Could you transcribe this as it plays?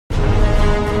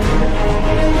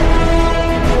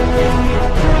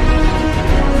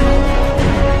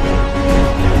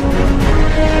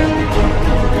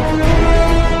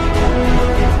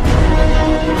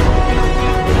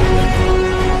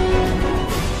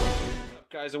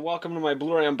Guys, and welcome to my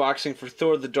Blu-ray unboxing for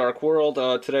Thor: The Dark World.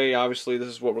 Today, obviously, this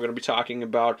is what we're going to be talking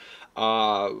about.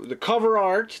 The cover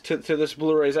art to this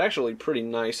Blu-ray is actually pretty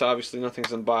nice. Obviously,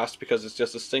 nothing's embossed because it's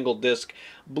just a single disc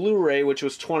Blu-ray, which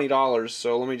was $20.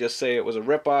 So let me just say it was a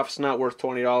ripoff. It's not worth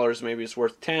 $20. Maybe it's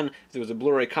worth $10. If it was a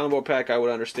Blu-ray combo pack, I would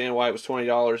understand why it was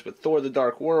 $20. But Thor: The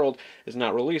Dark World is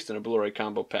not released in a Blu-ray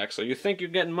combo pack. So you think you're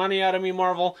getting money out of me,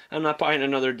 Marvel? I'm not buying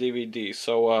another DVD.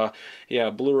 So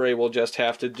yeah, Blu-ray will just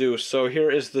have to do. So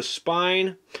here is the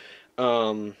spine.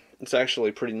 It's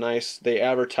actually pretty nice. They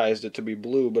advertised it to be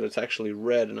blue, but it's actually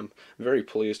red, and I'm very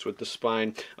pleased with the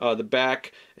spine. The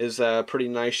back is pretty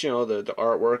nice, you know, the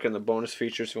artwork and the bonus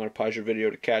features. If you want to pause your video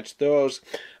to catch those.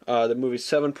 The movie's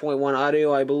 7.1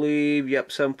 audio, I believe. Yep,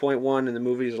 7.1, and the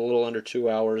movie is a little under 2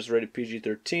 hours, rated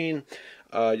PG-13.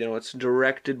 You know, it's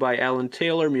directed by Alan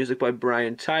Taylor, music by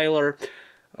Brian Tyler.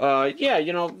 Yeah,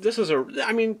 you know, this is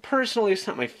I mean, personally, it's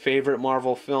not my favorite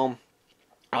Marvel film,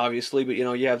 obviously, but, you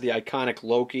know, you have the iconic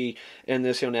Loki in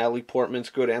this. You know, Natalie Portman's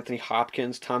good, Anthony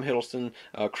Hopkins, Tom Hiddleston,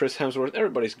 Chris Hemsworth,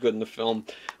 everybody's good in the film.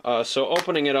 So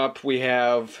opening it up, we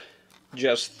have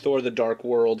just Thor: The Dark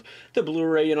World. The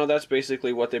Blu-ray, you know, that's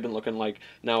basically what they've been looking like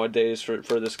nowadays for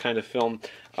this kind of film.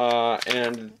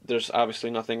 And there's obviously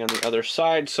nothing on the other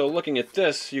side. So looking at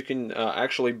this, you can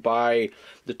actually buy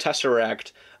the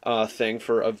Tesseract thing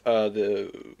for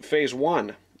the Phase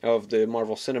 1 of the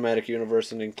Marvel Cinematic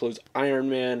Universe, and it includes Iron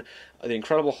Man, the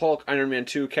Incredible Hulk, Iron Man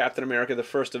 2, Captain America, the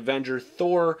First Avenger,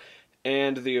 Thor,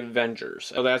 and the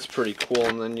Avengers. So that's pretty cool.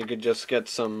 And then you could just get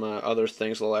some other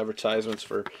things, little advertisements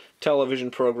for television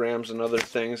programs and other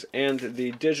things, and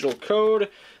the digital code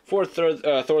for Thor: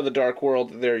 The Dark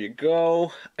World. There you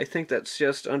go. I think that's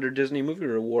just under Disney Movie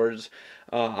Rewards,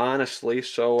 honestly.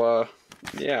 So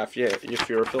yeah, if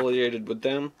you're affiliated with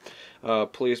them,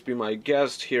 please be my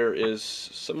guest. Here is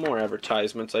some more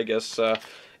advertisements, I guess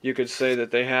you could say,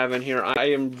 that they have in here. I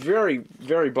am very,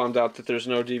 very bummed out that there's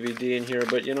no DVD in here,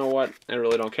 but you know what? I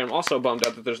really don't care. I'm also bummed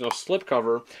out that there's no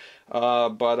slipcover.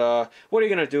 But what are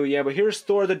you going to do? Yeah, but here's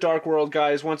Thor: The Dark World,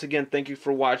 guys. Once again, thank you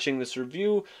for watching this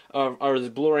review, or this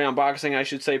Blu-ray unboxing, I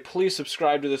should say. Please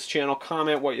subscribe to this channel,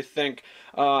 comment what you think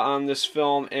on this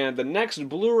film, and the next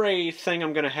Blu-ray thing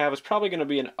I'm going to have is probably going to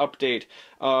be an update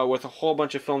with a whole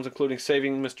bunch of films, including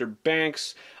Saving Mr.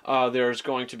 Banks. There's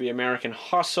going to be American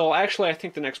Hustle. Actually, I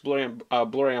think the next Blu-ray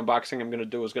unboxing I'm going to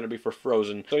do is going to be for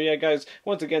Frozen. So yeah, guys,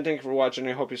 once again, thank you for watching.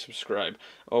 I hope you subscribe.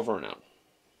 Over and out.